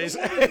Yes. anyways,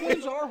 Wonder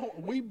Twins are.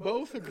 We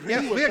both agree.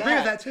 Yeah, with we agree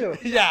with that too.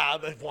 yeah,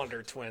 the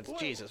Wonder Twins.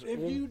 Jesus. If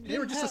you They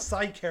were didn't just a have,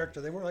 side character.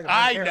 They weren't like a main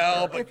I character.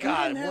 know, but if you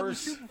God, didn't have we're the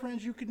Super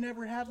Friends, you could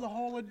never have the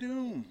Hall of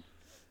Doom.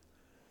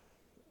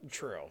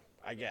 true.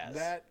 I guess.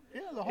 The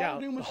Hall Yeah,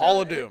 of Doom was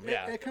Hall of Doom, It,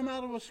 yeah. it come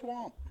out of a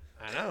swamp.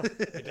 I know.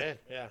 It did.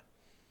 Yeah.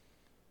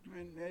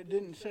 And it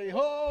didn't say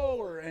ho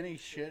or any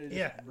shit. It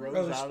Yeah, just rose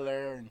rose. out of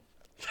there. And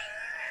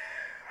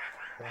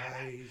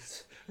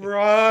Rise,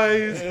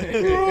 rise,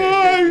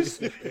 rise.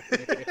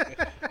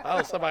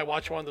 Oh, somebody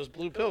watched one of those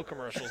blue pill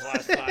commercials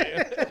last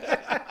night.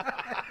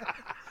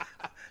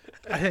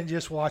 I didn't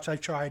just watch. I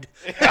tried.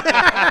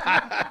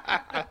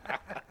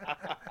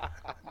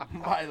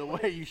 by the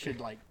way, you should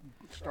like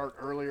start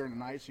earlier in the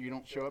night so you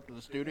don't show up to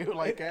the studio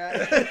like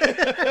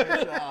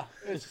that.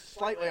 It's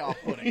slightly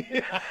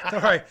off-putting. All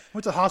right.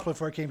 Went to the hospital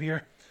before I came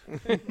here.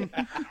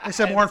 They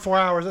said more than 4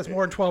 hours. That's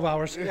more than 12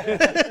 hours.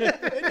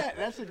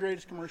 That's the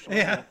greatest commercial.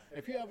 Yeah. Ever.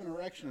 If you have an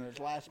erection that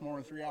lasts more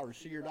than 3 hours,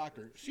 see your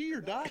doctor. See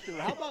your doctor?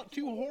 How about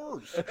 2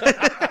 whores?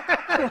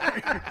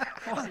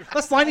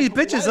 Let's line these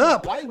bitches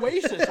up. Why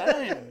waste this? I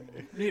don't even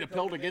need a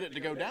pill to get it to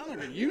go down there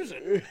to use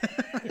it.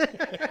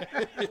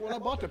 That's what I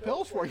bought the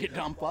pills for, you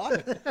dumb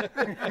fuck.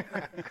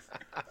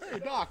 Hey,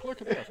 doc,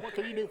 look at this. What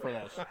can you do for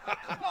this? No,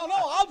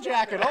 I'll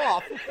jack it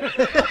off.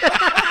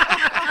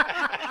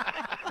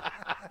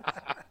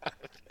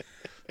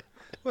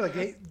 What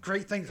a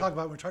great thing to talk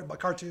about when we're talking about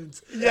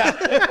cartoons. Yeah.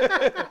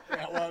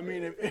 Yeah, well, I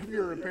mean, if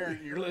you're a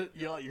parent, you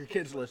let your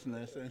kids listen to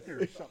this, then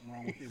there's something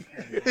wrong with your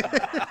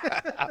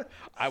parent.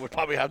 I would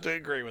probably have to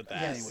agree with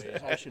that.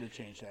 Anyways, I should have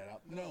changed that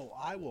up. No,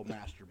 I will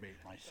masturbate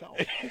myself.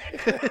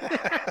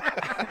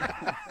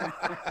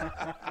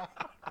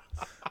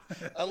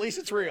 At least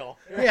it's real.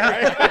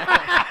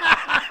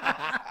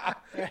 Yeah.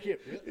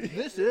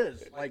 This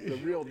is like the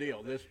real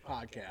deal, this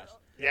podcast.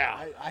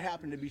 Yeah. I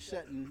happen to be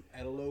sitting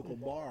at a local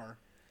bar,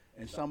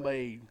 and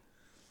somebody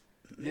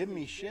give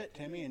me shit,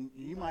 Timmy, and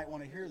you might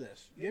want to hear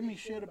this. Give me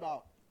shit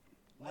about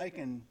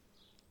liking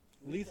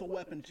Lethal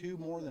Weapon 2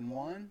 more than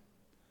 1.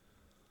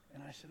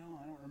 And I said, oh,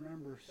 I don't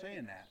remember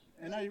saying that.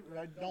 And I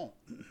don't.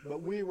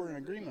 But we were in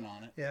agreement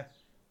on it. Yeah.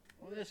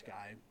 Well, this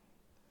guy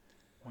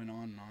went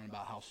on and on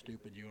about how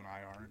stupid you and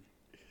I are.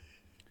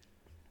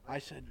 I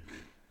said,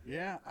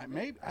 yeah, I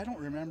don't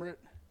remember it.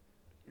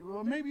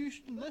 Well, maybe you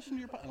should listen to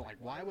your podcast. Like,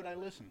 why would I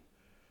listen?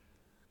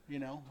 You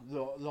know,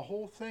 the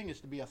whole thing is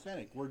to be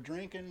authentic. We're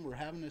drinking, we're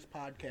having this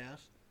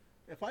podcast.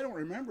 If I don't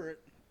remember it,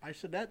 I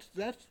said that's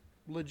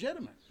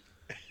legitimate.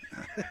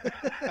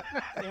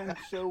 And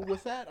so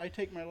with that, I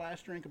take my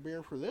last drink of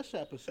beer for this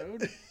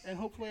episode, and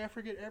hopefully I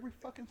forget every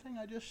fucking thing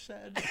I just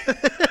said.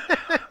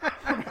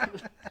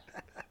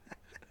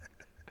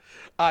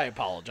 I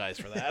apologize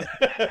for that.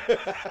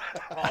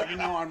 Oh, you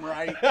know I'm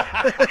right.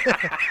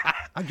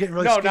 I'm getting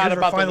really No, scared not of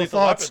our about the final lethal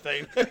thoughts.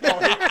 weapon thing. Oh,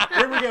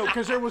 here we go.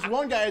 Because there was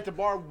one guy at the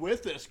bar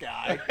with this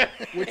guy,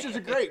 which is a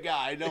great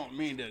guy. I don't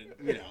mean to,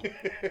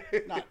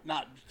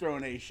 not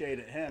throwing any shade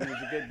at him. He's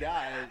a good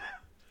guy.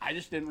 I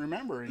just didn't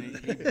remember, and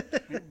he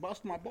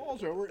busted my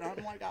balls over it. And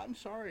I'm like, I'm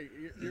sorry.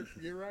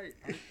 You're right.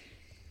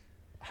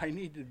 I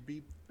need to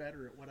be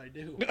better at what I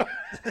do.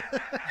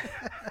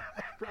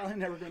 Probably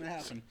never going to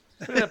happen.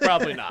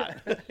 Probably not.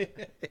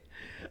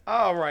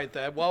 All right,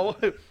 then. Well,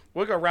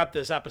 we're going to wrap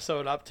this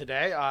episode up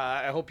today.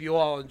 I hope you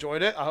all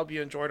enjoyed it. I hope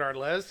you enjoyed our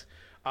list.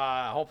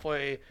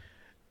 Hopefully,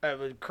 it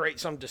would create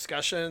some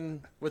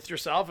discussion with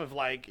yourself if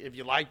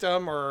you liked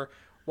them or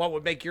what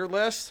would make your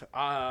list.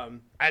 And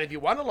if you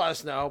want to let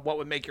us know what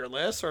would make your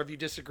list or if you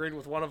disagreed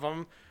with one of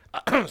them,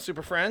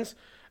 Super Friends,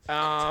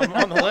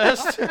 on the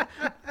list,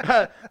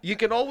 you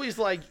can always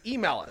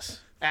email us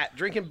at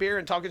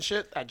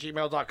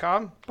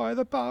drinkingbeerandtalkingshit@gmail.com. By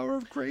the power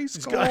of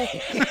Grayskull.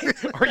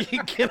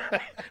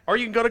 or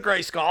you can go to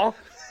Grayskull,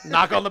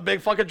 knock on the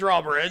big fucking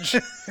drawbridge, be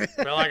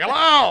like,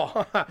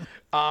 hello.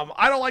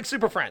 I don't like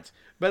Super Friends,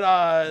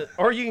 but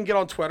or you can get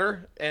on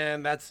Twitter,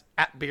 and that's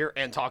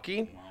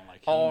 @beerandtalking.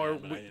 Or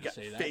we got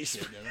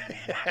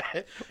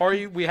Facebook. Or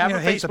we have a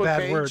hate's a Facebook bad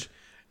page. word.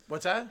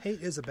 What's that?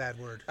 Hate is a bad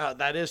word.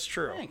 That is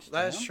true. Thanks,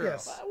 that is Tim. true.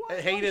 Yes.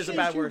 Hate is a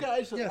bad word. You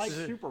guys that Yes. like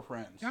Super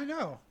Friends. I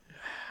know.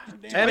 All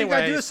you Anyway,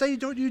 gotta do is say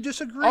you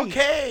disagree.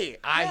 okay.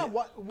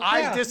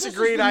 I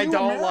disagreed. I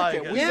don't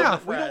like it. Yeah.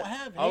 We don't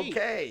have hate.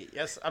 Okay.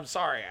 Yes, I'm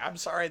sorry. I'm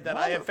sorry that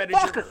I offended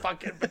your Motherfucker.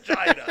 fucking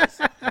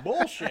vaginas.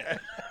 Bullshit.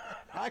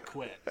 I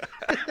quit.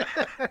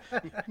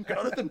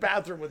 Go to the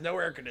bathroom with no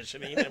air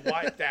conditioning and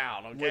wipe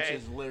down, okay? Which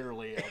is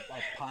literally a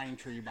pine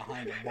tree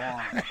behind a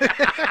barn.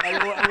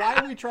 Like, why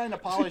are we trying to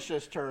polish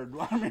this turd?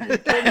 I mean,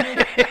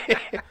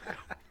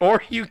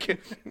 are you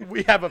kidding me? Or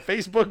we have a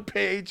Facebook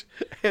page,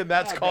 and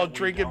that's I called bet we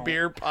Drinking don't.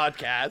 Beer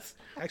Podcast.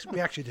 Actually, we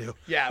actually do.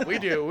 Yeah, we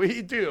do.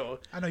 We do.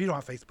 I know you don't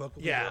have Facebook. But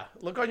we Yeah.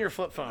 do. Look on your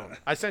flip phone.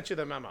 I sent you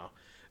the memo.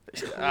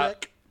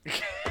 Click.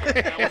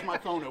 That was my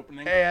phone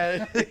opening.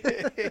 And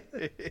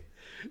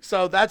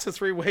so that's the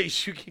 3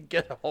 ways you can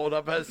get a hold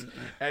of us.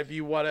 If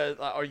you want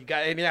to, or you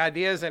got any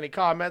ideas, any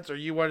comments, or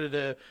you wanted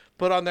to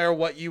put on there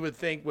what you would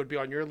think would be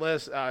on your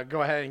list,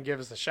 go ahead and give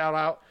us a shout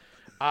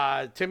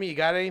out. Timmy, you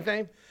got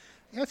anything?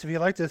 Yes, if you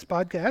like this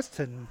podcast,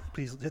 and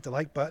please hit the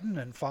like button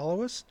and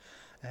follow us.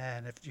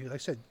 And if you, like I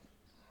said,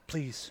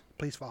 please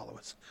follow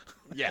us.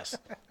 Yes.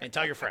 And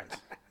tell your friends.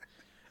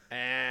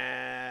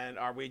 And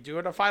are we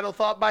doing a final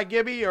thought by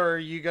Gibby, or are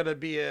you going to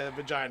be a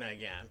vagina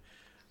again?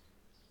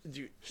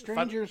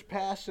 Strangers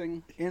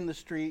passing in the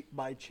street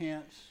by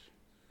chance,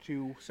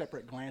 two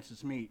separate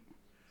glances meet.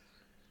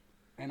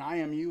 And I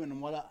am you,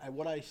 and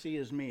what I see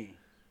is me.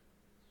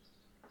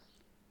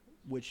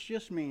 Which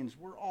just means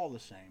we're all the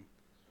same.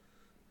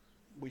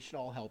 We should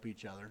all help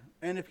each other.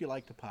 And if you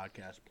like the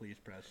podcast, please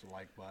press the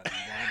like button.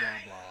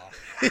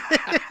 Blah, blah,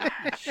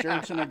 blah.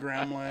 Shirts and a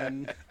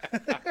gremlin.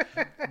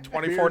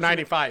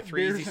 $24.95,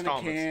 3 beers easy in a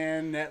installments.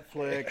 can,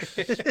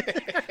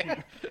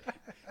 Netflix.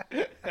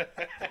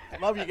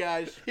 Love you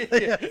guys.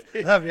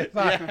 Love you.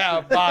 Bye.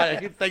 Yeah,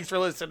 bye. Thanks for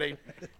listening.